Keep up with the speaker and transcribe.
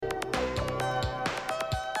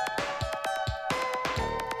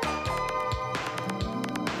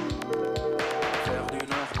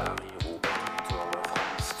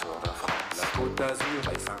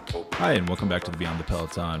Hi, and welcome back to the Beyond the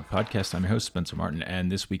Peloton podcast. I'm your host, Spencer Martin,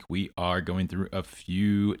 and this week we are going through a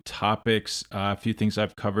few topics, a few things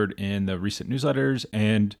I've covered in the recent newsletters,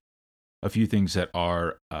 and a few things that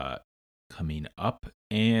are coming up,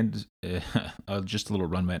 and just a little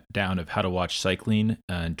rundown of how to watch cycling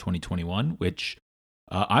in 2021, which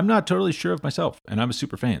I'm not totally sure of myself, and I'm a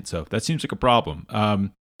super fan, so that seems like a problem.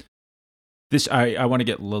 I want to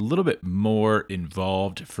get a little bit more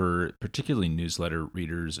involved for particularly newsletter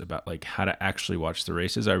readers about like how to actually watch the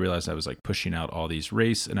races. I realized I was like pushing out all these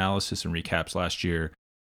race analysis and recaps last year,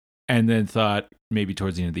 and then thought maybe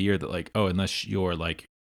towards the end of the year that like, oh, unless you're like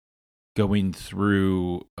going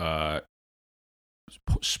through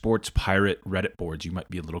sports pirate Reddit boards, you might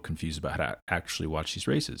be a little confused about how to actually watch these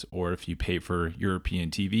races, or if you pay for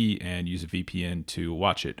European TV and use a VPN to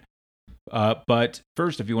watch it. But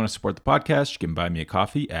first, if you want to support the podcast, you can buy me a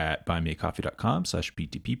coffee at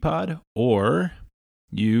buymeacoffee.com/btppod, or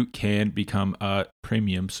you can become a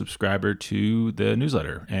premium subscriber to the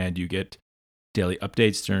newsletter, and you get daily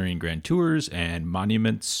updates during Grand Tours and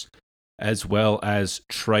Monuments, as well as a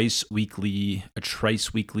Trice weekly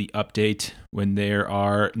update when there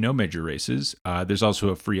are no major races. There's also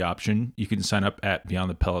a free option. You can sign up at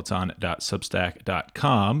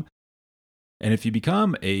beyondthepeloton.substack.com. And if you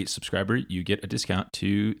become a subscriber, you get a discount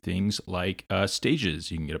to things like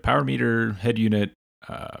stages. You can get a power meter, head unit,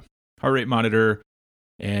 heart rate monitor,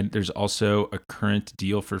 and there's also a current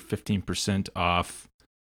deal for 15% off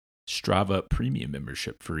Strava premium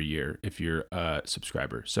membership for a year if you're a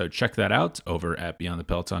subscriber. So check that out over at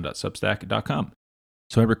beyondthepeloton.substack.com.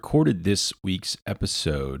 So I recorded this week's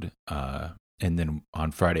episode and then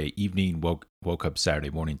on Friday evening woke up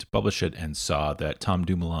Saturday morning to publish it and saw that Tom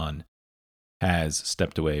Dumoulin has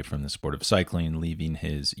stepped away from the sport of cycling, leaving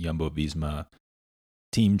his Jumbo-Visma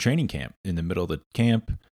team training camp in the middle of the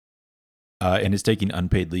camp, and is taking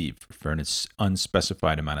unpaid leave for an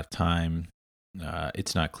unspecified amount of time.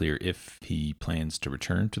 It's not clear if he plans to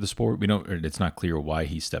return to the sport. It's not clear why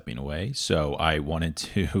he's stepping away. So I wanted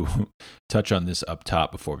to touch on this up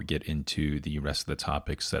top before we get into the rest of the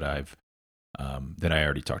topics that I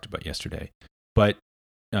already talked about yesterday. But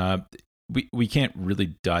we can't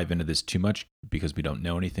really dive into this too much because we don't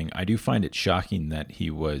know anything. I do find it shocking that he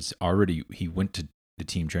went to the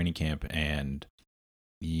team training camp, and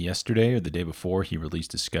yesterday or the day before he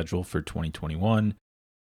released his schedule for 2021,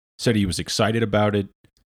 said he was excited about it.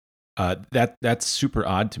 That's super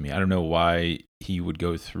odd to me. I don't know why he would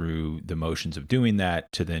go through the motions of doing that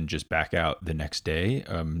to then just back out the next day.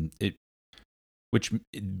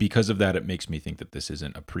 Because of that, it makes me think that this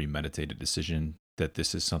isn't a premeditated decision, that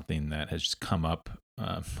this is something that has just come up,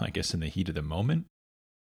 I guess, in the heat of the moment.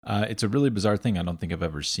 It's a really bizarre thing. I don't think I've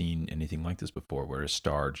ever seen anything like this before, where a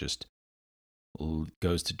star just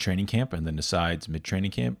goes to training camp and then decides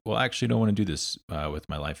mid-training camp, well, I actually don't want to do this with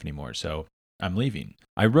my life anymore, so I'm leaving.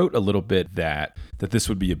 I wrote a little bit that this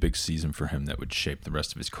would be a big season for him that would shape the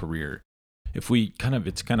rest of his career. It's kind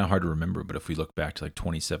of hard to remember, but if we look back to like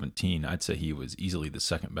 2017, I'd say he was easily the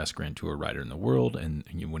second best Grand Tour rider in the world. And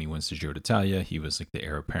when he wins the Giro d'Italia, he was like the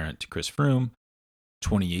heir apparent to Chris Froome.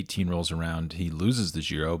 2018 rolls around, he loses the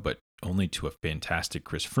Giro, but only to a fantastic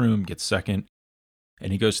Chris Froome, gets second.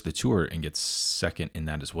 And he goes to the Tour and gets second in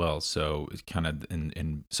that as well. So it's kind of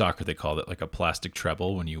in soccer, they call it like a plastic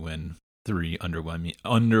treble when you win 3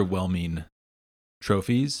 underwhelming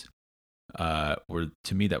trophies. Where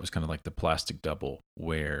to me that was kind of like the plastic double,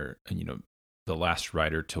 where the last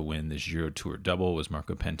rider to win the Giro Tour double was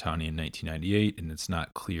Marco Pantani in 1998, and it's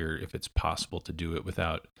not clear if it's possible to do it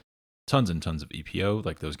without tons and tons of EPO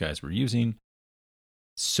like those guys were using.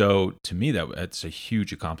 So to me that's a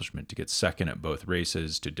huge accomplishment to get second at both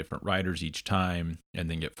races to different riders each time, and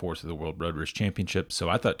then get fourth at the World Road Race Championship. So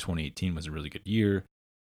I thought 2018 was a really good year.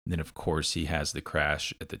 And then of course he has the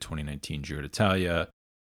crash at the 2019 Giro d'Italia.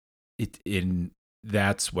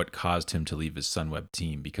 That's what caused him to leave his Sunweb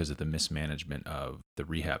team, because of the mismanagement of the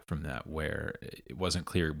rehab from that, where it wasn't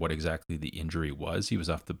clear what exactly the injury was. He was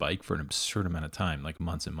off the bike for an absurd amount of time, like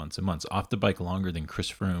months and months and months, off the bike longer than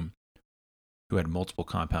Chris Froome, who had multiple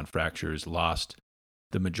compound fractures, lost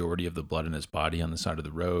the majority of the blood in his body on the side of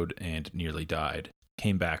the road, and nearly died.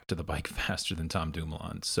 Came back to the bike faster than Tom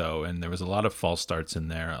Dumoulin. So, and there was a lot of false starts in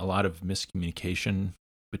there, a lot of miscommunication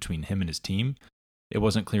between him and his team. It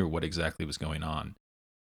wasn't clear what exactly was going on.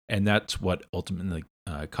 And that's what ultimately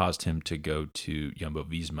caused him to go to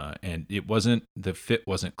Jumbo-Visma. And the fit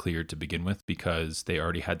wasn't clear to begin with, because they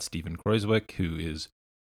already had Steven Kruijswijk, who is,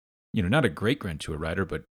 not a great Grand Tour rider,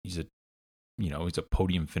 but he's a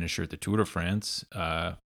podium finisher at the Tour de France.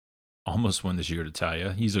 Almost won the Giro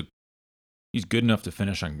d'Italia. He's a He's good enough to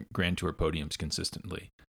finish on Grand Tour podiums consistently.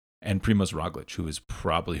 And Primoz Roglic,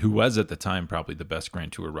 who was at the time probably the best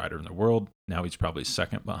Grand Tour rider in the world. Now he's probably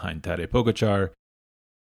second behind Tadej Pogačar.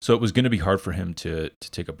 So it was going to be hard for him to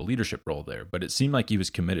take up a leadership role there. But it seemed like he was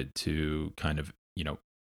committed to kind of,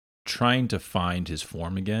 trying to find his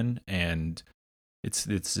form again. And it's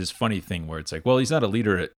this funny thing where it's like, well, he's not a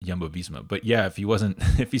leader at Jumbo-Visma. But yeah,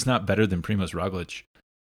 if he's not better than Primoz Roglic,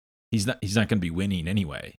 he's not going to be winning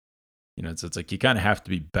anyway. It's like you kind of have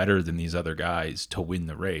to be better than these other guys to win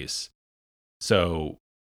the race. So,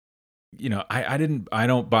 I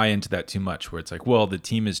don't buy into that too much where it's like, well, the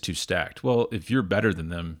team is too stacked. Well, if you're better than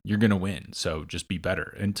them, you're going to win. So just be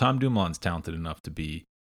better. And Tom Dumoulin's talented enough to be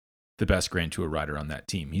the best Grand Tour rider on that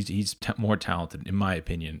team. He's more talented, in my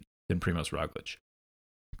opinion, than Primoz Roglic.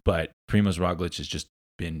 But Primoz Roglic has just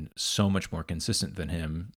been so much more consistent than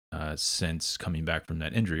him since coming back from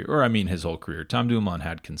that injury. Or, his whole career. Tom Dumoulin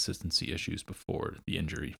had consistency issues before the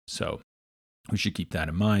injury. So we should keep that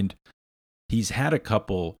in mind. He's had a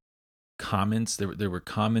couple comments. There were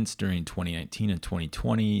comments during 2019 and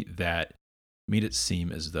 2020 that made it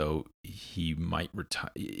seem as though he might retire,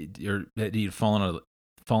 or that he had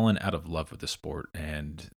fallen out of love with the sport.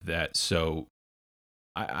 And that, so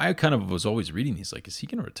I kind of was always reading these, like, is he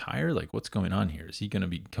going to retire? Like, what's going on here? Is he going to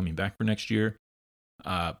be coming back for next year?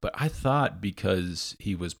 But I thought because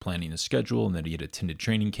he was planning a schedule and that he had attended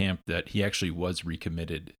training camp that he actually was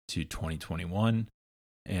recommitted to 2021.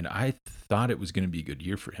 And I thought it was going to be a good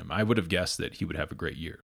year for him. I would have guessed that he would have a great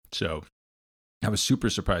year. So I was super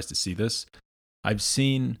surprised to see this. I've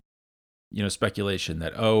seen, speculation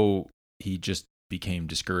that, he just became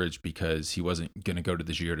discouraged because he wasn't going to go to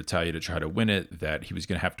the Giro d'Italia to try to win it, that he was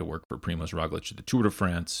going to have to work for Primoz Roglic at the Tour de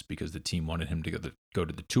France because the team wanted him to go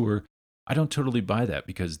to the Tour. I don't totally buy that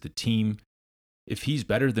because the team, if he's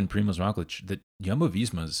better than Primoz Roglic, the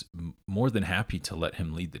Jumbo-Visma is more than happy to let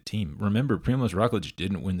him lead the team. Remember, Primoz Roglic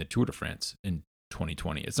didn't win the Tour de France in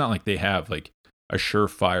 2020. It's not like they have like a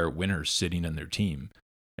surefire winner sitting in their team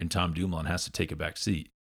and Tom Dumoulin has to take a back seat.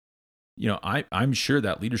 I'm sure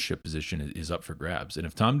that leadership position is up for grabs. And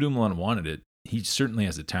if Tom Dumoulin wanted it, he certainly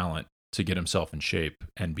has the talent to get himself in shape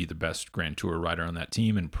and be the best Grand Tour rider on that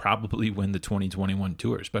team and probably win the 2021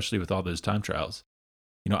 Tour, especially with all those time trials.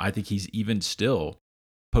 I think he's even still,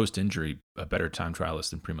 post-injury, a better time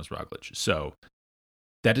trialist than Primoz Roglic. So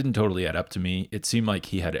that didn't totally add up to me. It seemed like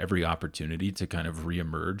he had every opportunity to kind of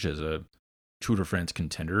reemerge as a Tour de France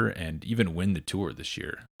contender and even win the Tour this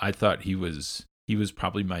year. I thought he was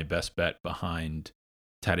probably my best bet behind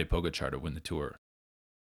Tadej Pogačar to win the Tour.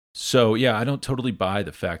 So, yeah, I don't totally buy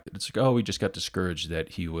the fact that it's like, he just got discouraged that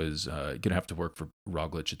he was going to have to work for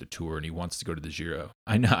Roglic at the Tour and he wants to go to the Giro.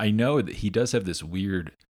 I know that he does have this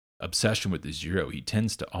weird obsession with the Giro. He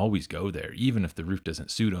tends to always go there, even if the route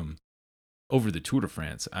doesn't suit him, over the Tour de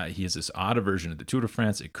France. He has this odd aversion of the Tour de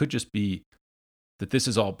France. It could just be that this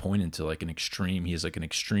is all pointing to like an extreme. He has like an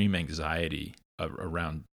extreme anxiety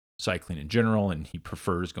around cycling in general, and he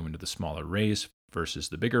prefers going to the smaller race versus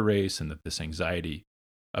the bigger race, and that this anxiety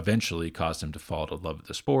eventually caused him to fall to love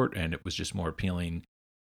the sport, and it was just more appealing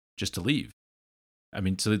just to leave.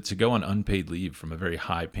 To go on unpaid leave from a very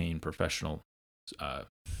high-paying professional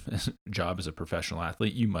job as a professional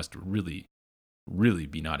athlete, you must really, really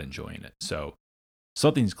be not enjoying it. So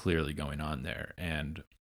something's clearly going on there, and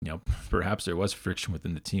perhaps there was friction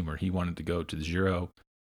within the team where he wanted to go to the Giro,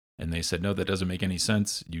 and they said, no, that doesn't make any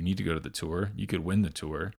sense. You need to go to the Tour. You could win the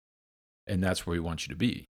Tour, and that's where we want you to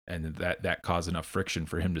be. And that caused enough friction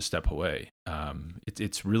for him to step away.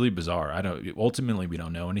 It's really bizarre. Ultimately, we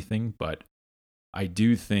don't know anything, but I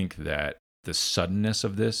do think that the suddenness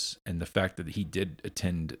of this and the fact that he did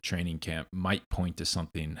attend training camp might point to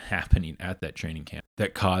something happening at that training camp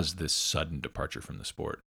that caused this sudden departure from the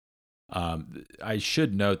sport. I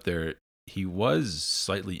should note there, he was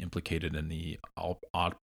slightly implicated in the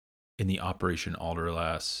Operation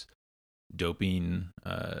Alderlass doping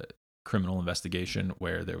criminal investigation,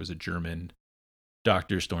 where there was a German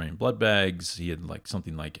doctor storing blood bags. He had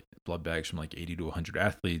something like blood bags from 80 to 100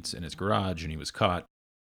 athletes in his garage, and he was caught.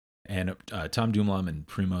 And Tom Dumoulin and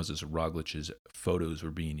Primoz Roglic's photos were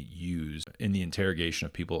being used in the interrogation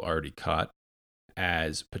of people already caught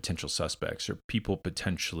as potential suspects or people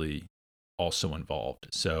potentially also involved.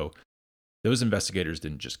 So those investigators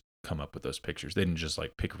didn't just come up with those pictures. They didn't just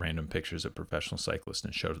pick random pictures of professional cyclists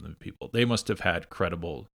and show them to people. They must have had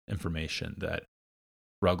credible information that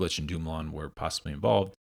Roglic and Dumoulin were possibly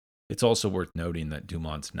involved. It's also worth noting that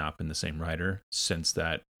Dumoulin's not been the same rider since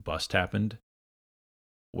that bust happened,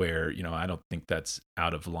 where, I don't think that's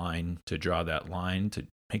out of line to draw that line, to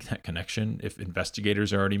make that connection. If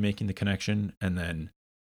investigators are already making the connection, and then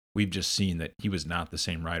we've just seen that he was not the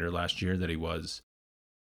same rider last year that he was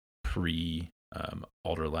pre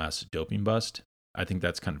Alderlass doping bust. I think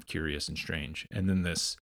that's kind of curious and strange. And then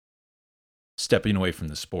this stepping away from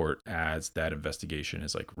the sport as that investigation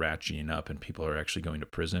is like ratcheting up and people are actually going to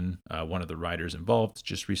prison. One of the riders involved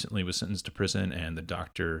just recently was sentenced to prison, and the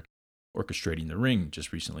doctor orchestrating the ring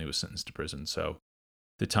just recently was sentenced to prison. So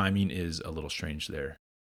the timing is a little strange there.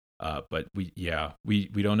 But we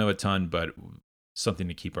don't know a ton, but something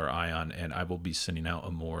to keep our eye on. And I will be sending out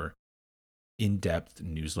a more in-depth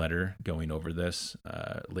newsletter going over this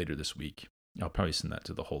later this week. I'll probably send that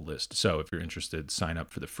to the whole list. So if you're interested, sign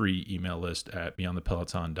up for the free email list at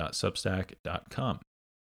beyondthepeloton.substack.com.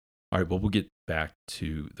 All right, well, we'll get back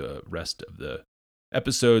to the rest of the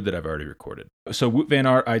episode that I've already recorded. So Wout van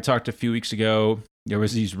Aert, I talked a few weeks ago. There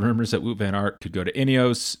was these rumors that Wout van Aert could go to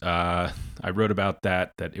Ineos. I wrote about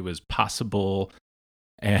that it was possible.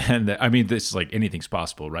 And I mean, this is like anything's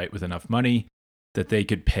possible, right? With enough money, that they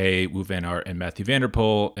could pay Wout van Aert and Mathieu van der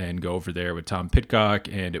Poel and go over there with Tom Pidcock,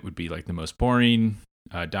 and it would be like the most boring,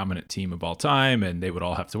 dominant team of all time, and they would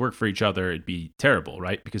all have to work for each other. It'd be terrible,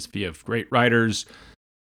 right? Because if you have great riders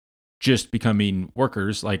just becoming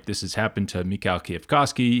workers, like this has happened to Mikhail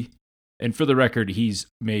Kwiatkowski, and for the record, he's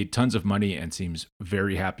made tons of money and seems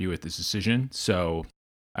very happy with this decision, so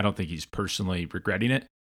I don't think he's personally regretting it.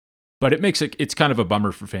 But it's kind of a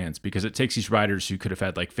bummer for fans because it takes these riders who could have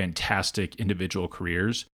had like fantastic individual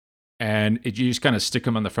careers, and you just kind of stick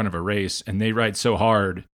them on the front of a race and they ride so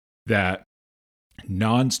hard that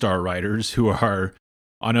non-star riders who are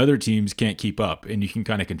on other teams can't keep up, and you can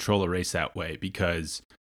kind of control a race that way because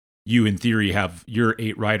you in theory have your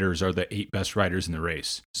 8 riders are the 8 best riders in the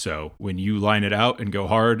race. So when you line it out and go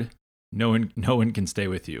hard, no one can stay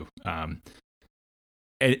with you.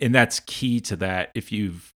 And that's key to that. If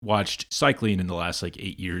you've watched cycling in the last like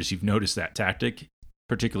 8 years, you've noticed that tactic,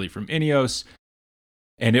 particularly from Ineos.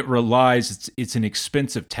 And it's an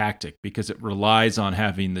expensive tactic because it relies on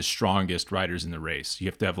having the strongest riders in the race. You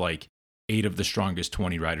have to have like 8 of the strongest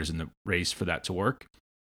 20 riders in the race for that to work.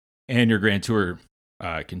 And your Grand Tour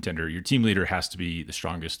contender, your team leader has to be the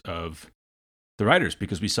strongest of the riders,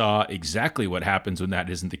 because we saw exactly what happens when that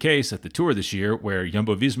isn't the case at the Tour this year, where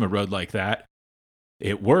Jumbo-Visma rode like that.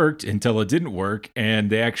 It worked until it didn't work, and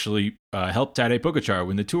they actually helped Tadej Pogačar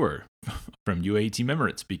win the Tour from UAE Team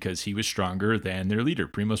Emirates because he was stronger than their leader,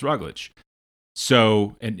 Primož Roglič.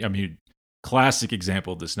 So, and I mean, classic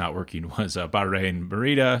example of this not working was Bahrain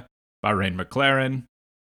Merida, Bahrain McLaren,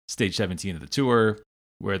 stage 17 of the Tour,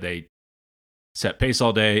 where they set pace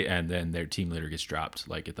all day, and then their team leader gets dropped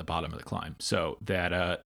like at the bottom of the climb. So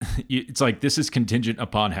that it's like this is contingent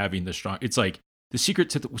upon having the strong. It's like the secret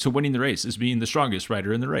to winning the race is being the strongest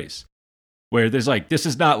rider in the race. Where there's like, this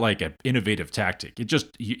is not like an innovative tactic.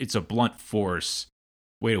 It's a blunt force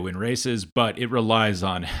way to win races, but it relies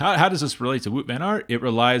on, how does this relate to Wout van Aert? It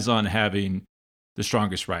relies on having the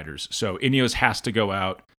strongest riders. So Ineos has to go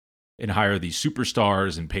out and hire these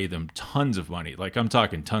superstars and pay them tons of money. Like I'm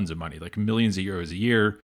talking tons of money, like millions of euros a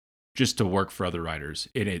year just to work for other riders.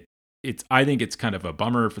 And I think it's kind of a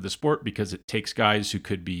bummer for the sport because it takes guys who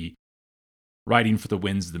could be riding for the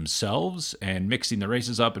wins themselves and mixing the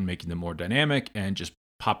races up and making them more dynamic and just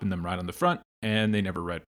popping them right on the front, and they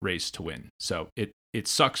never race to win. So it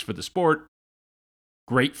sucks for the sport.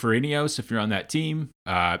 Great for Ineos if you're on that team.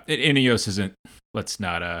 Ineos isn't,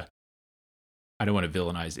 I don't want to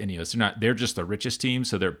villainize Ineos. They're just the richest team,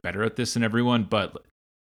 so they're better at this than everyone, but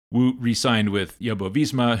Wout re-signed with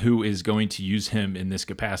Jumbo-Visma, who is going to use him in this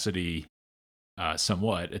capacity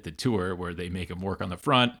somewhat at the Tour, where they make him work on the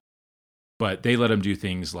front. But they let him do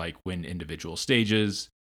things like win individual stages.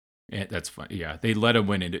 And that's fun. Yeah, they let him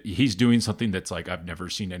win. He's doing something that's like I've never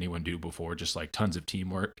seen anyone do before, just like tons of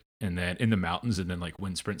teamwork. And then in the mountains, and then like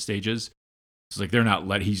win sprint stages. It's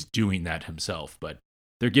like he's doing that himself, but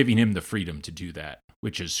they're giving him the freedom to do that,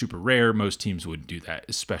 which is super rare. Most teams wouldn't do that,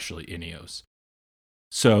 especially Ineos.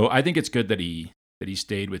 So I think it's good that he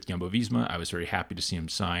stayed with Jumbo-Visma. I was very happy to see him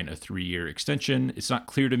sign a 3-year extension. It's not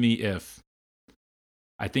clear to me if,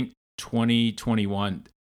 I think 2021,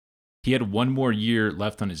 he had 1 more year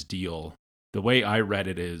left on his deal. The way I read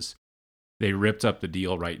it is they ripped up the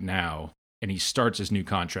deal right now, and he starts his new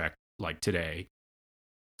contract like today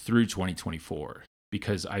through 2024.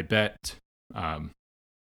 Because I bet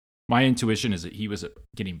my intuition is that he was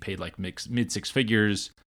getting paid like mid 6 figures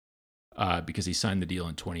because he signed the deal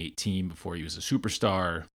in 2018 before he was a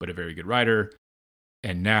superstar, but a very good rider.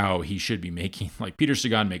 And now he should be making, like Peter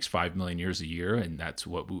Sagan makes 5 million euros a year, and that's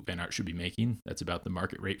what Wout van Aert should be making. That's about the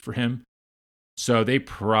market rate for him. So they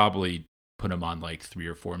probably put him on like 3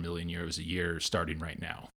 or 4 million euros a year starting right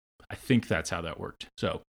now. I think that's how that worked.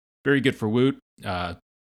 So very good for Woot.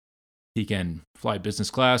 He can fly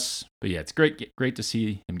business class, but yeah, it's great to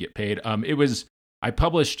see him get paid. I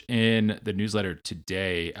published in the newsletter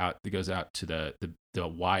today that goes out to the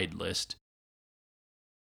wide list,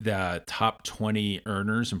 the top 20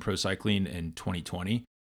 earners in pro cycling in 2020.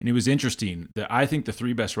 And it was interesting that I think the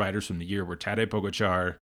 3 best riders from the year were Tadej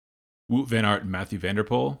Pogačar, Wout van Aert, and Mathieu van der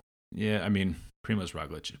Poel. Yeah, I mean, Primož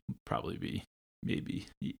Roglič would probably be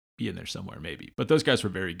in there somewhere, maybe. But those guys were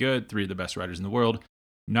very good, 3 of the best riders in the world.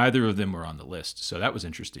 Neither of them were on the list, so that was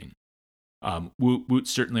interesting. Woot's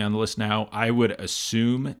certainly on the list now. I would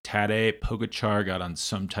assume Tadej Pogačar got on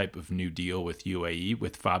some type of new deal with UAE,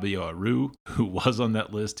 with Fabio Aru, who was on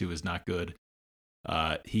that list, who was not good.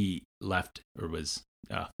 He left or was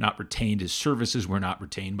not retained. His services were not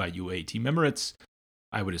retained by UAE Team Emirates.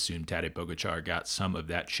 I would assume Tadej Pogačar got some of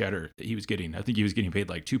that cheddar that he was getting. I think he was getting paid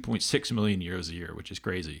like 2.6 million euros a year, which is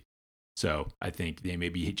crazy. So I think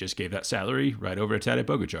he just gave that salary right over to Tadej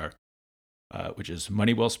Pogačar. Which is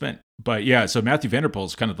money well spent. But yeah, so Mathieu van der Poel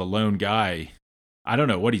is kind of the lone guy. I don't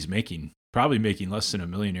know what he's making. Probably making less than €1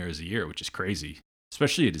 million a year, which is crazy,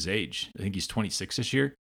 especially at his age. I think he's 26 this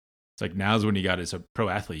year. It's like now's when as a pro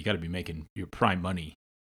athlete, you got to be making your prime money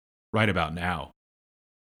right about now.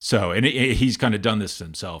 So, and he's kind of done this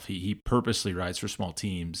himself. He purposely rides for small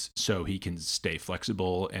teams so he can stay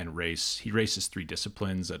flexible and race. He races 3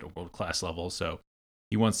 disciplines at a world-class level. So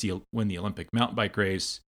he wants to win the Olympic mountain bike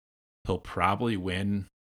race. He'll probably win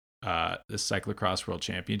the Cyclocross World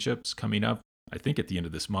Championships coming up, I think at the end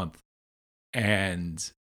of this month,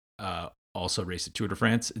 and also race the Tour de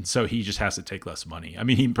France. And so he just has to take less money. I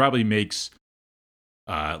mean, he probably makes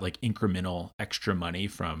like incremental extra money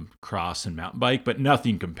from cross and mountain bike, but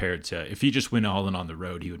nothing compared to if he just went all in on the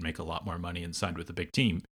road, he would make a lot more money and signed with a big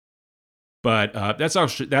team. But that's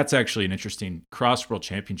actually an interesting Cross World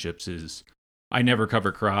Championships. I never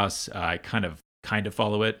cover cross. I kind of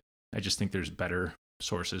follow it. I just think there's better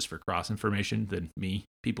sources for cross information than me.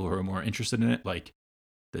 People who are more interested in it, like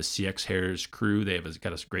the CX Hairs crew,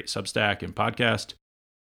 got a great Substack and podcast.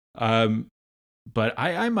 But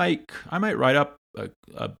I might write up.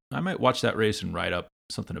 I might watch that race and write up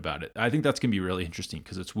something about it. I think that's gonna be really interesting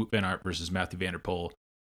because it's Wout van Aert versus Mathieu van der Poel,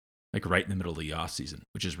 like right in the middle of the off season,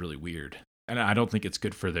 which is really weird. And I don't think it's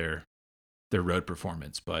good for their road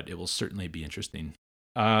performance, but it will certainly be interesting.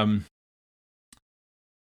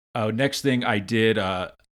 Next thing I did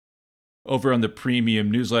over on the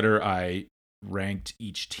premium newsletter, I ranked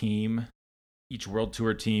each World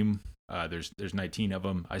Tour team. There's 19 of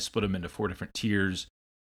them. I split them into 4 different tiers,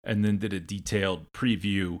 and then did a detailed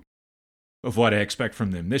preview of what I expect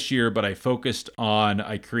from them this year. But I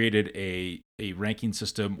created a ranking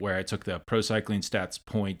system where I took the Pro Cycling Stats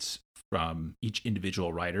points from each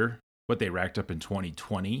individual rider, what they racked up in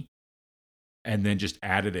 2020, and then just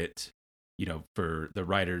added it. For the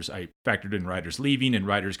riders, I factored in riders leaving and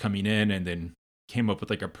riders coming in, and then came up with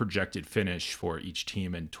like a projected finish for each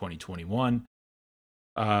team in 2021.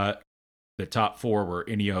 The top 4 were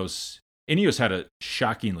Ineos. Ineos had a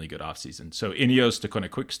shockingly good offseason. So Ineos, Deceuninck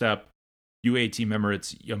Quick-Step, UAE Team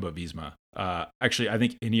Emirates, Jumbo-Visma. Actually, I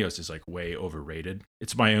think Ineos is like way overrated.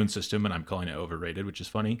 It's my own system, and I'm calling it overrated, which is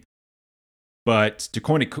funny. But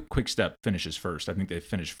Deceuninck Quick-Step finishes first. I think they've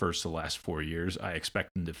finished first the last 4 years. I expect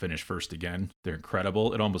them to finish first again. They're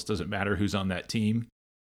incredible. It almost doesn't matter who's on that team,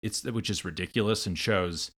 which is ridiculous and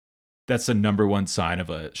shows that's the number one sign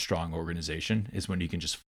of a strong organization is when you can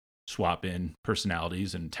just swap in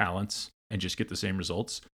personalities and talents and just get the same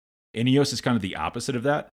results. Ineos is kind of the opposite of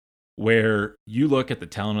that, where you look at the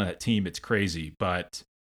talent of that team, it's crazy, but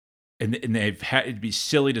and it'd be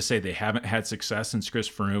silly to say they haven't had success since Chris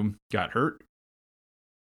Froome got hurt.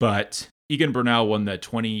 But Egan Bernal won the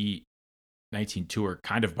 2019 Tour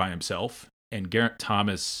kind of by himself, and Geraint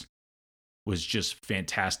Thomas was just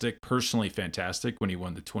fantastic, personally fantastic when he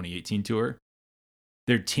won the 2018 Tour.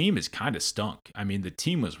 Their team is kind of stunk. I mean, the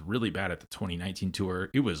team was really bad at the 2019 Tour.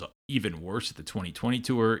 It was even worse at the 2020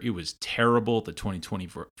 Tour. It was terrible at the 2020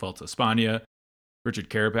 Vuelta a España. Richard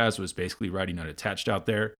Carapaz was basically riding unattached out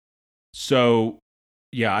there. So,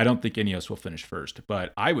 yeah, I don't think Ineos will finish first,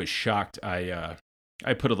 but I was shocked. I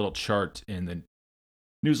put a little chart in the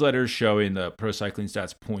newsletter showing the Pro Cycling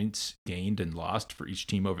Stats points gained and lost for each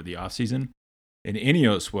team over the offseason. And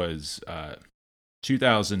Ineos was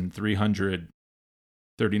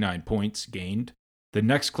 2,339 points gained. The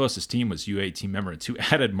next closest team was UAE Team Emirates, who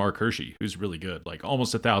added Mark Hirschi, who's really good, like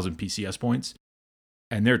almost 1,000 PCS points.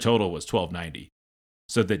 And their total was 1,290.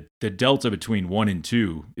 So the delta between 1 and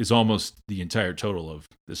 2 is almost the entire total of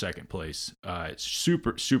the second place. It's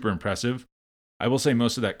super, super impressive. I will say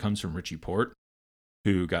most of that comes from Richie Porte,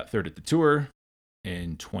 who got third at the Tour.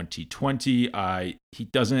 in 2020. He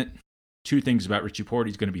doesn't. Two things about Richie Porte: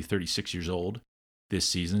 he's going to be 36 years old this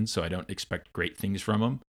season, so I don't expect great things from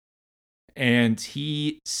him. And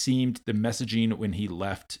he seemed, the messaging when he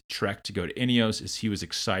left Trek to go to Ineos is he was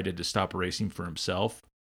excited to stop racing for himself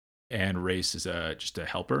and race as just a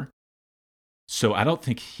helper. So I don't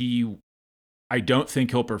think he'll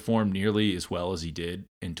perform nearly as well as he did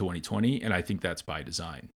in 2020, and I think that's by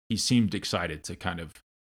design. He seemed excited to kind of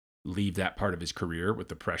leave that part of his career with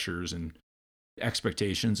the pressures and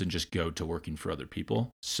expectations and just go to working for other people.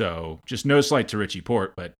 So just no slight to Richie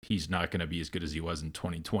Porte, but he's not going to be as good as he was in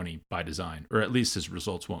 2020 by design, or at least his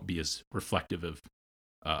results won't be as reflective of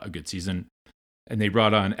a good season. And they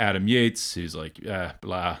brought on Adam Yates, who's like,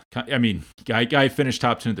 blah. I mean, guy finished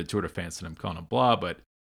top 10 at the Tour de France, and I'm calling him blah, but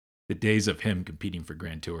the days of him competing for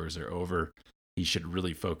Grand Tours are over. He should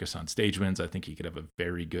really focus on stage wins. I think he could have a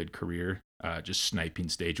very good career just sniping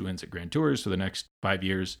stage wins at Grand Tours for the next 5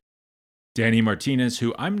 years. Danny Martinez,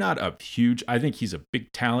 who I think he's a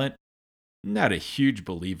big talent, not a huge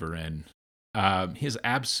believer in. He has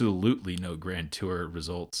absolutely no Grand Tour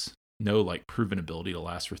results, no like proven ability to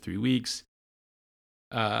last for 3 weeks.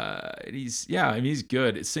 He's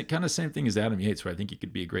good. It's kind of same thing as Adam Yates, where I think he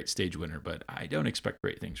could be a great stage winner, but I don't expect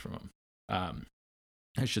great things from him.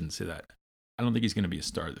 I shouldn't say that. I don't think he's going to be a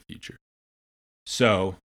star of the future.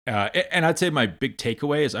 So, and I'd say my big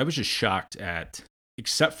takeaway is I was just shocked at,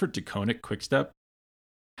 except for Deceuninck Quickstep,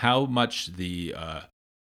 how much the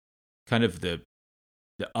kind of the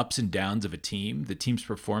ups and downs of a team, the team's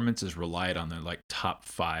performance is relied on their like top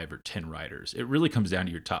 5 or 10 riders. It really comes down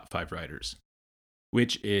to your top 5 riders,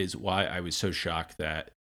 which is why I was so shocked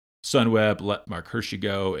that Sunweb let Mark Hirschi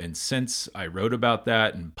go. And since I wrote about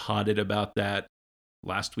that and potted about that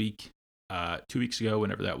last week, 2 weeks ago,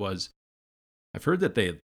 whenever that was, I've heard that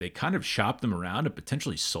they kind of shopped them around and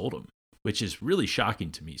potentially sold them, which is really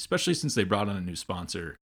shocking to me, especially since they brought on a new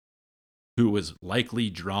sponsor who was likely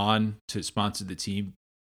drawn to sponsor the team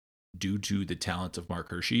due to the talent of Mark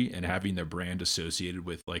Hirschi and having their brand associated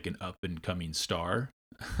with like an up and coming star,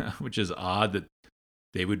 which is odd that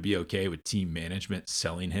they would be okay with team management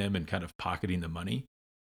selling him and kind of pocketing the money,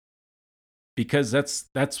 because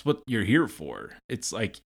that's what you're here for. It's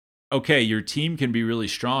like, okay, your team can be really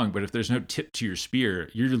strong, but if there's no tip to your spear,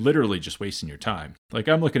 you're literally just wasting your time. Like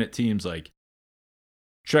I'm looking at teams like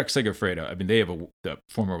Trek Segafredo. I mean, they have the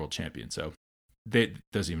former world champion, so it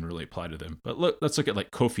doesn't even really apply to them. But let's look at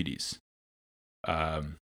like Cofidis,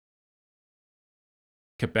 Quebeca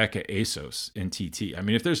ASOS, NTT. I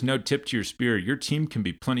mean, if there's no tip to your spear, your team can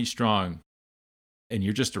be plenty strong and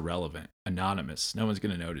you're just irrelevant, anonymous. No one's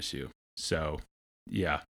going to notice you. So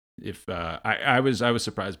yeah, if I was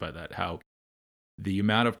surprised by that, how the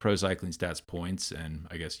amount of Pro Cycling Stats points and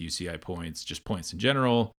I guess UCI points, just points in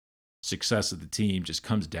general, success of the team just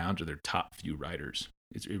comes down to their top few riders.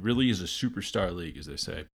 It really is a superstar league, as they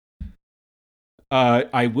say.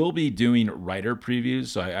 I will be doing rider previews.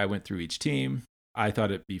 So I went through each team. I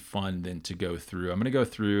thought it'd be fun then to go through. I'm going to go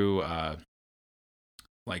through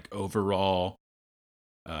like overall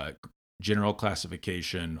general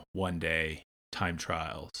classification, 1 day, time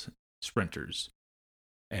trials, sprinters,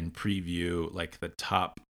 and preview like the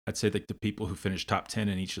top, I'd say like the people who finished top 10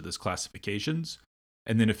 in each of those classifications,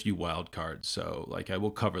 and then a few wild cards. So like I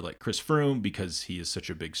will cover like Chris Froome because he is such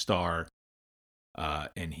a big star.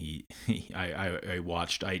 And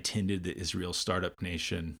I attended the Israel Startup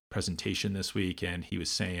Nation presentation this week, and he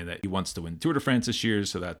was saying that he wants to win Tour de France this year.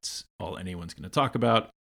 So that's all anyone's going to talk about,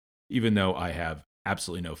 even though I have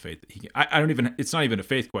absolutely no faith that he can. It's not even a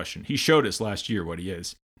faith question. He showed us last year what he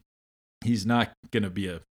is. He's not going to be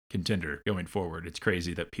a contender going forward. It's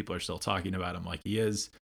crazy that people are still talking about him like he is.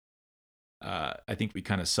 I think we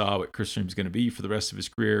kind of saw what Chris Froome's going to be for the rest of his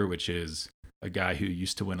career, which is a guy who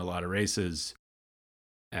used to win a lot of races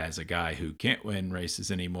as a guy who can't win races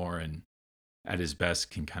anymore, and at his best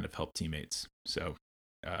can kind of help teammates. So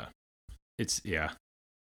it's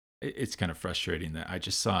kind of frustrating that I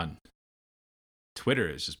just saw on Twitter,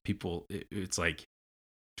 it's just people, it's like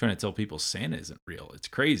trying to tell people Santa isn't real. It's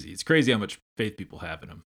crazy. It's crazy how much faith people have in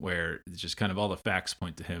him, where it's just kind of all the facts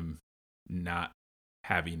point to him not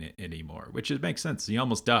having it anymore, which makes sense. He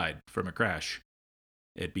almost died from a crash.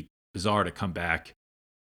 It'd be bizarre to come back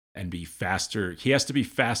and be faster. He has to be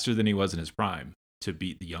faster than he was in his prime to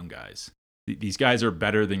beat the young guys. These guys are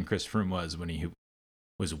better than Chris Froome was when he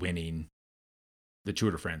was winning the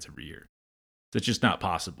Tour de France every year. So it's just not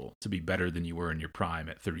possible to be better than you were in your prime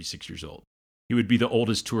at 36 years old. He would be the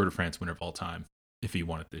oldest Tour de France winner of all time if he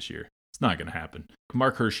won it this year. It's not going to happen.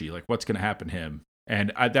 Mark Hirschi, like what's going to happen to him?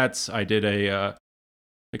 And I did a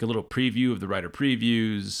like a little preview of the rider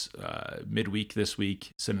previews midweek this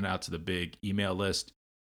week, sending out to the big email list.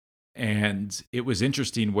 And it was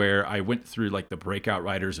interesting where I went through like the breakout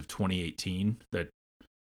riders of 2018, the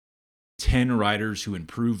 10 riders who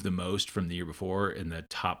improved the most from the year before in the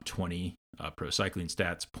top 20 Pro Cycling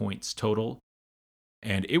Stats points total.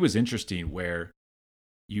 And it was interesting where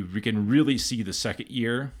you can really see the second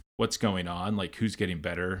year, what's going on, like who's getting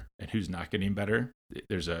better and who's not getting better.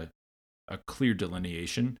 There's a clear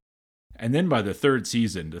delineation. And then by the third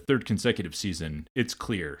season, the third consecutive season, it's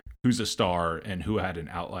clear who's a star and who had an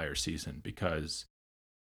outlier season. Because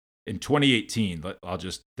in 2018,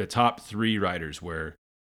 the top 3 riders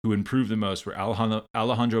who improved the most were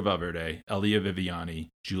Alejandro Valverde, Elia Viviani,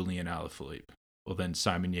 Julian Alaphilippe. Well, then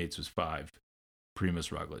Simon Yates was 5,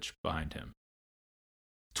 Primoz Roglic behind him.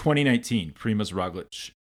 2019, Primoz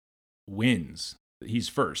Roglic wins. He's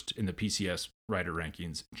first in the PCS rider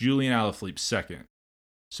rankings. Julian Alaphilippe second.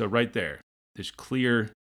 So right there,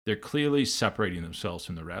 they're clearly separating themselves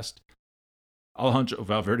from the rest. Alejandro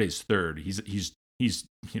Valverde's third. He's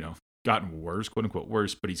gotten worse, quote unquote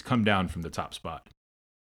worse, but he's come down from the top spot.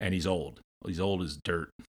 And he's old. He's old as dirt.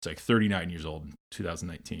 It's like 39 years old in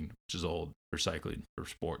 2019, which is old for cycling, for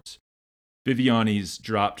sports. Viviani's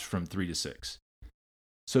dropped from 3 to 6.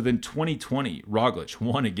 So then 2020, Roglic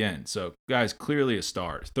won again. So guys, clearly a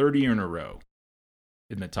star. 3rd year in a row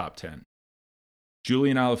in the top 10.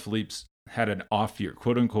 Julian Alaphilippe's had an off year,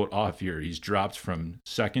 quote unquote off year. He's dropped from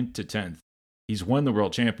 2nd to 10th. He's won the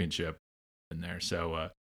world championship in there. So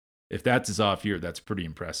if that's his off year, that's pretty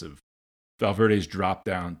impressive. Valverde's dropped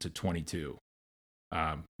down to 22,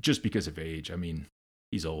 just because of age. I mean,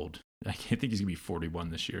 he's old. I think he's going to be 41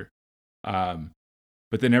 this year.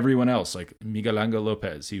 But then everyone else, like Miguel Angel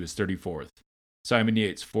Lopez, he was 34th. Simon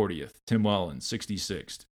Yates, 40th. Tim Wellens,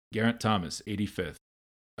 66th. Geraint Thomas, 85th.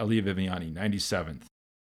 Elia Viviani, 97th.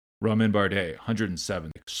 Romain Bardet,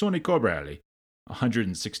 107th. Sonny Colbrelli,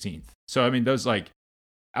 116th. So, I mean, those like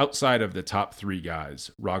outside of the top 3 guys,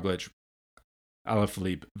 Roglic,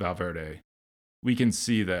 Alaphilippe, Valverde, we can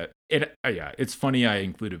see that it's funny I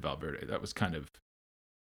included Valverde. That was kind of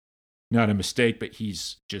not a mistake, but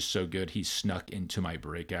he's just so good. He snuck into my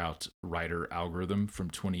breakout rider algorithm from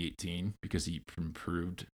 2018 because he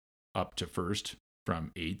improved up to first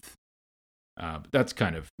from 8th. But that's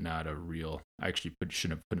kind of not a real, I actually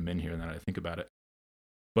shouldn't have put him in here now that I think about it.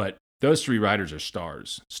 But those 3 riders are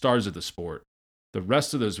stars of the sport. The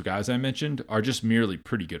rest of those guys I mentioned are just merely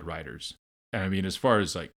pretty good riders. And I mean, as far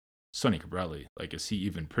as like Sonny Colbrelli, like, is he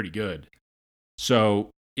even pretty good? So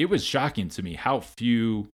it was shocking to me how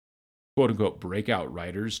few quote unquote breakout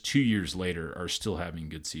riders 2 years later are still having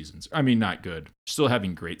good seasons. I mean, not good, still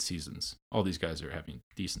having great seasons. All these guys are having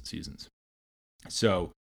decent seasons.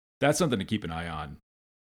 So that's something to keep an eye on.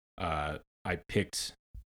 I picked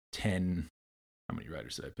 10. How many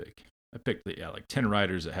riders did I pick? I picked like 10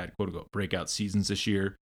 riders that had quote unquote breakout seasons this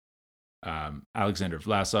year. Alexander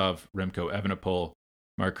Vlasov, Remco Evenepoel,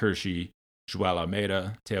 Mark Hirschi, Joao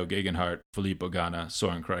Almeida, Theo Gegenhardt, Filippo Ganna,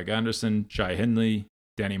 Søren Kragh Andersen, Jai Hindley,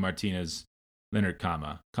 Danny Martinez, Leonard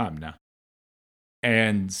Kamna.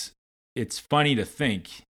 And it's funny to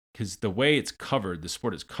think, because the way it's covered, the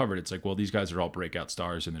sport is covered, it's like, well, these guys are all breakout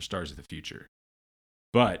stars and they're stars of the future.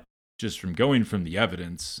 But just from going from the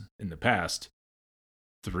evidence in the past,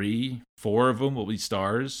 3, 4 of them will be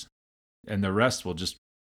stars, and the rest will just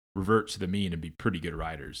revert to the mean and be pretty good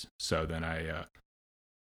riders. So then I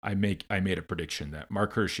made a prediction that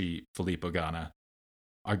Mark Hirschi, Filippo Ganna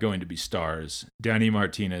are going to be stars. Danny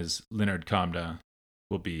Martinez, Leonard Kamna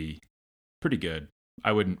will be pretty good.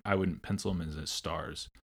 I wouldn't pencil them as stars.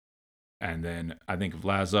 And then I think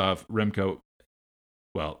Vlasov, Remco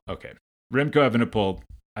Evenepoel,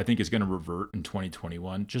 I think is going to revert in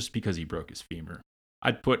 2021 just because he broke his femur.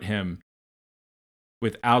 I'd put him,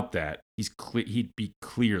 without that, he'd be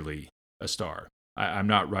clearly a star. I'm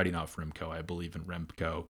not writing off Remco. I believe in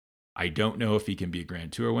Remco. I don't know if he can be a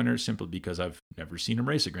Grand Tour winner simply because I've never seen him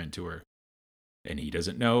race a Grand Tour. And he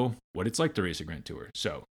doesn't know what it's like to race a Grand Tour.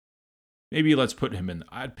 So maybe let's put him in.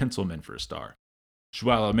 I'd pencil him in for a star.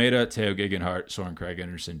 Joao Almeida, Theo Gegenhardt, Søren Kragh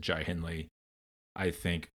Andersen, Jai Hindley, I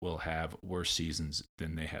think will have worse seasons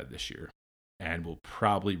than they had this year. And will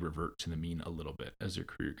probably revert to the mean a little bit as their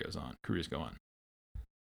careers go on.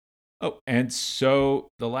 Oh, and so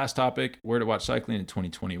the last topic, where to watch cycling in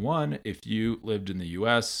 2021. If you lived in the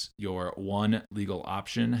US, your one legal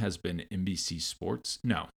option has been NBC Sports.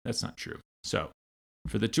 No, that's not true. So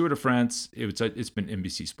for the Tour de France, it's been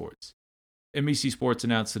NBC Sports. NBC Sports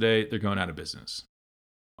announced today they're going out of business.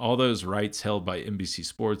 All those rights held by NBC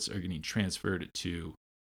Sports are getting transferred to,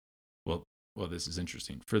 well, well, this is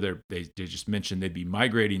interesting. For they just mentioned they'd be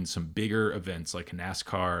migrating some bigger events like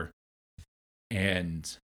NASCAR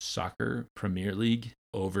and Soccer Premier League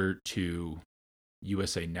over to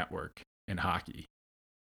USA Network and hockey.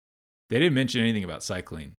 They didn't mention anything about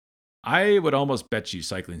cycling. I would almost bet you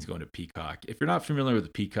cycling's going to Peacock. If you're not familiar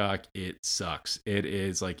with Peacock, it sucks. It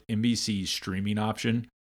is like NBC's streaming option,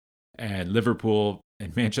 and Liverpool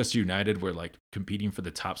and Manchester United were like competing for the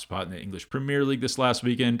top spot in the English Premier League this last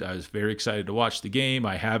weekend. I was very excited to watch the game.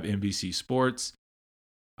 I have NBC Sports.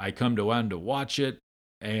 I come to want to watch it,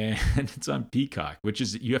 and it's on Peacock, which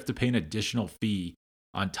is you have to pay an additional fee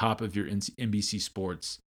on top of your NBC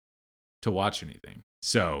Sports to watch anything.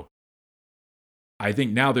 So I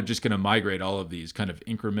think now they're just going to migrate all of these kind of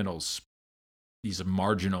incremental, these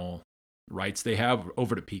marginal rights they have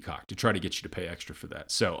over to Peacock to try to get you to pay extra for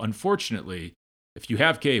that. So unfortunately, if you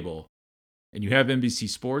have cable and you have NBC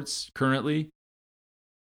Sports currently,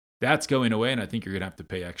 that's going away. And I think you're going to have to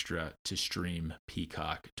pay extra to stream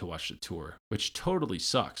Peacock to watch the tour, which totally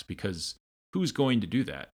sucks because who's going to do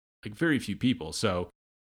that? Like very few people. So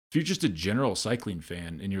if you're just a general cycling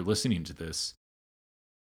fan and you're listening to this,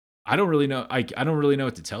 I don't really know. I don't really know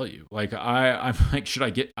what to tell you. Like I'm like, should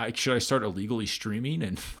I start illegally streaming?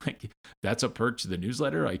 And like that's a perk to the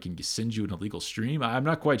newsletter. I can send you an illegal stream. I'm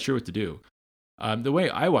not quite sure what to do. The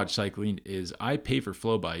way I watch cycling is I pay for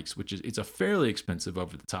Flow Bikes, which is it's a fairly expensive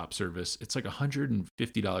over the top service. It's like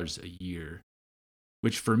 $150 a year,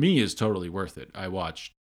 which for me is totally worth it. I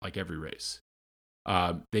watch like every race.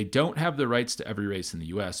 They don't have the rights to every race in the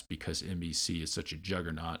U.S. because NBC is such a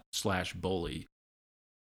juggernaut / bully.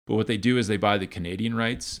 But what they do is they buy the Canadian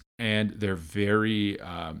rights, and they're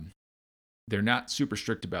they're not super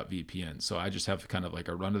strict about VPN. So I just have kind of like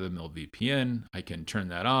a run-of-the-mill VPN. I can turn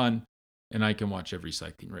that on, and I can watch every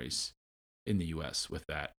cycling race in the U.S. with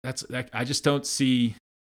that. I just don't see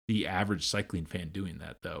the average cycling fan doing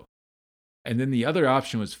that, though. And then the other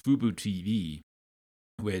option was Fubo TV,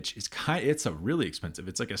 which is it's a really expensive.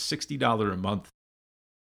 It's like a $60 a month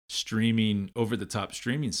streaming over-the-top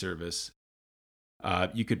streaming service.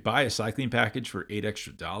 You could buy a cycling package for $8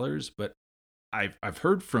 extra, but I've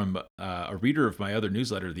heard from a reader of my other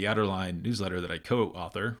newsletter, the Outerline newsletter that I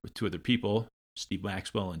co-author with two other people, Steve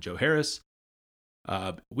Maxwell and Joe Harris,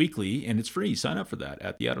 weekly, and it's free. Sign up for that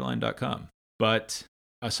at theouterline.com. But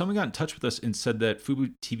someone got in touch with us and said that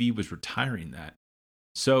Fubo TV was retiring that.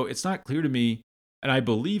 So it's not clear to me, and I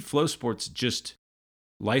believe Flow Sports just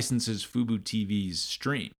licenses Fubo TV's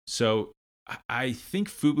stream. So I think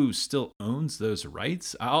Fubo still owns those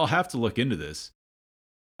rights. I'll have to look into this.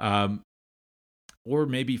 Or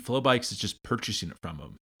maybe Flowbikes is just purchasing it from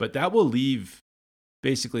them. But that will leave,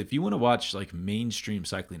 basically, if you want to watch like mainstream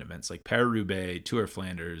cycling events like Paris-Roubaix, Tour of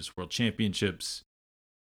Flanders, World Championships,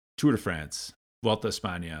 Tour de France, Vuelta a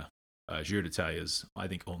España, Giro d'Italia is, I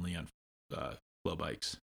think, only on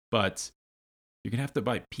Flowbikes. But you're going to have to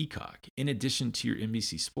buy Peacock in addition to your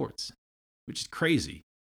NBC Sports, which is crazy.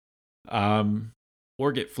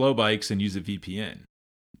 Or get Flow Bikes and use a VPN.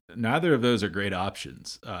 Neither of those are great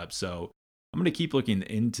options. So I'm going to keep looking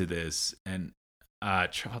into this, and I'll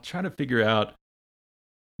try to figure out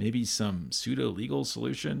maybe some pseudo legal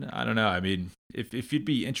solution. I don't know. I mean, if you'd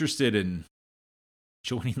be interested in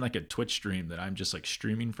joining like a Twitch stream that I'm just like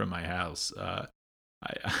streaming from my house, I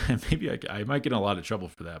might get in a lot of trouble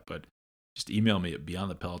for that, but just email me at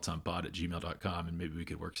beyondthepelotonpod@gmail.com and maybe we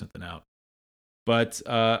could work something out. But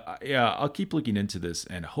yeah, I'll keep looking into this,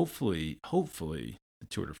 and hopefully the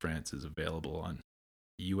Tour de France is available on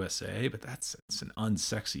USA. But it's an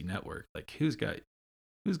unsexy network. Like who's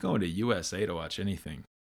going to USA to watch anything?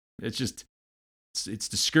 It's just it's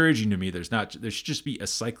discouraging to me. There should just be a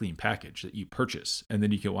cycling package that you purchase, and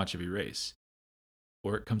then you can watch every race.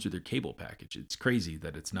 Or it comes with your cable package. It's crazy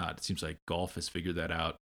that it's not. It seems like golf has figured that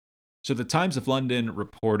out. So the Times of London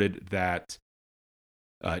reported that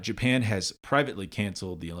Japan has privately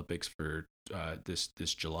canceled the Olympics for this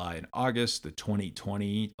July and August, the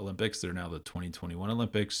 2020 Olympics. They're now the 2021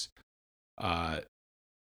 Olympics. I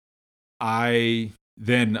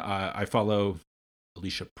follow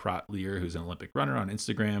Alicia Pratt-Lear, who's an Olympic runner, on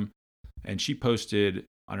Instagram, and she posted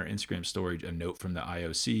on her Instagram story a note from the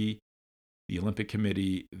IOC, the Olympic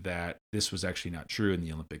Committee, that this was actually not true and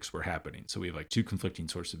the Olympics were happening. So we have like two conflicting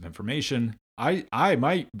sources of information.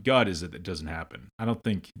 My gut is that it doesn't happen. I don't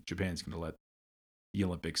think Japan's going to let the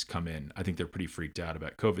Olympics come in. I think they're pretty freaked out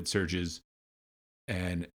about COVID surges,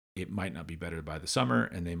 and it might not be better by the summer,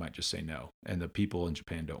 and they might just say no. And the people in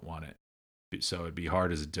Japan don't want it. So it'd be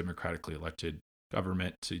hard as a democratically elected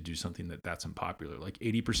government to do something that's unpopular. Like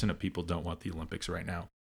 80% of people don't want the Olympics right now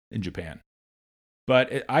in Japan.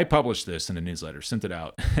 I published this in a newsletter, sent it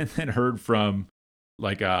out, and then heard from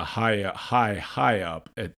like a high up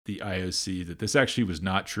at the IOC that this actually was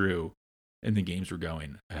not true, and the games were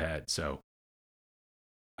going ahead. So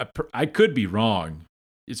I could be wrong.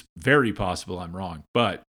 It's very possible I'm wrong,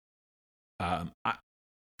 but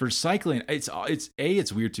for cycling, it's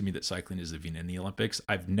weird to me that cycling is even in the Olympics.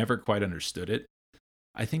 I've never quite understood it.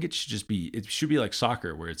 I think it should be like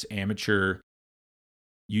soccer, where it's amateur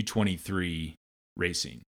U23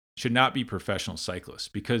 racing. It should not be professional cyclists,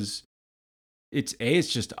 because it's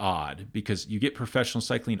just odd, because you get professional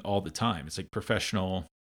cycling all the time. It's like professional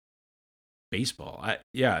baseball.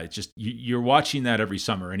 It's just you're watching that every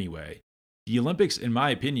summer anyway. The Olympics, in my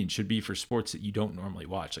opinion, should be for sports that you don't normally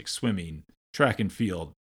watch, like swimming, track and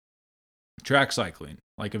field, track cycling,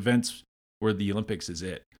 like events where the Olympics is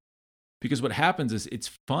it. Because what happens is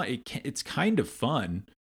it's fun. It's kind of fun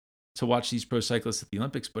to watch these pro cyclists at the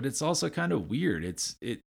Olympics, but it's also kind of weird.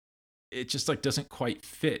 It just like doesn't quite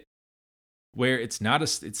fit, where it's not a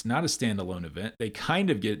standalone event. They kind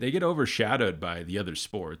of get overshadowed by the other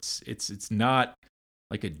sports. It's not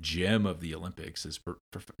like a gem of the Olympics.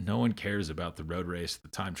 No one cares about the road race, the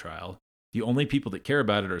time trial. The only people that care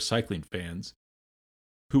about it are cycling fans,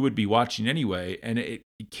 who would be watching anyway, and it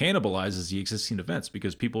cannibalizes the existing events,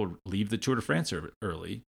 because people leave the Tour de France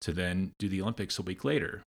early to then do the Olympics a week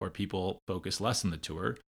later, or people focus less on the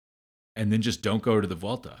Tour and then just don't go to the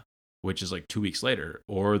Vuelta, which is like 2 weeks later,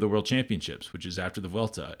 or the World Championships, which is after the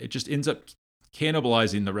Vuelta. It just ends up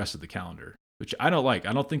cannibalizing the rest of the calendar, which I don't like.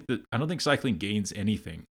 I don't think cycling gains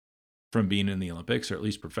anything from being in the Olympics, or at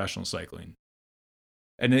least professional cycling.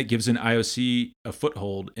 And it gives an IOC a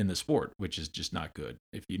foothold in the sport, which is just not good.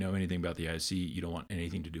 If you know anything about the IOC, you don't want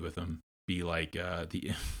anything to do with them. Be like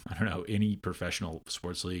any professional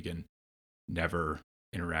sports league, and never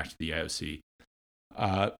interact with the IOC.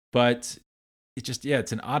 But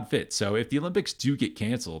it's an odd fit. So if the Olympics do get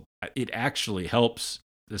canceled, it actually helps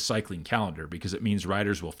the cycling calendar, because it means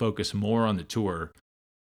riders will focus more on the Tour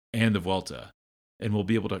and the Vuelta, and we'll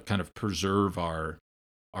be able to kind of preserve our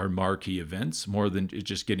marquee events more than it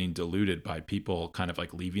just getting diluted by people kind of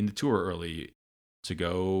like leaving the Tour early to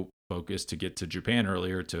go focus to get to Japan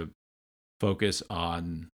earlier, to focus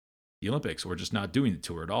on the Olympics, or just not doing the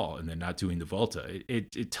Tour at all, and then not doing the Vuelta.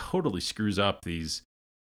 It totally screws up the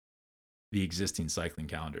existing cycling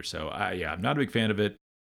calendar. So I'm not a big fan of it.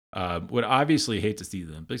 Would obviously hate to see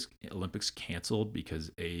the Olympics canceled,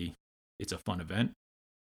 because A, it's a fun event.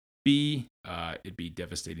 B, it'd be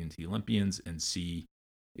devastating to the Olympians, and C,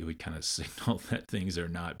 it would kind of signal that things are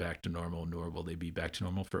not back to normal, nor will they be back to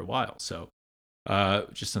normal for a while. So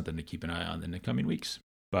just something to keep an eye on in the coming weeks.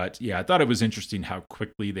 But yeah, I thought it was interesting how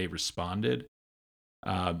quickly they responded.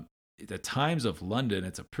 The Times of London,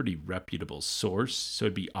 it's a pretty reputable source, so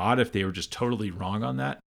it'd be odd if they were just totally wrong on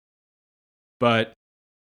that. But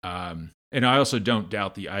and I also don't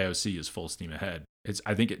doubt the IOC is full steam ahead.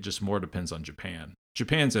 I think it just more depends on Japan.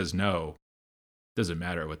 Japan says no, doesn't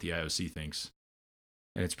matter what the IOC thinks.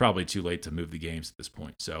 And it's probably too late to move the games at this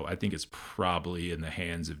point. So I think it's probably in the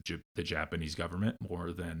hands of the Japanese government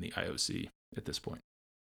more than the IOC at this point.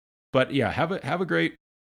 But yeah, have a great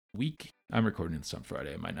week. I'm recording this on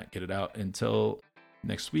Friday. I might not get it out until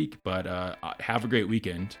next week, but have a great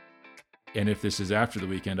weekend. And if this is after the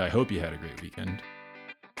weekend, I hope you had a great weekend.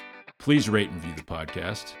 Please rate and review the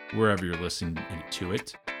podcast wherever you're listening to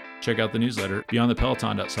it. Check out the newsletter,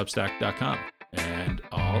 beyondthepeloton.substack.com. And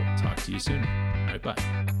I'll talk to you soon. All right,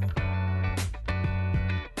 bye.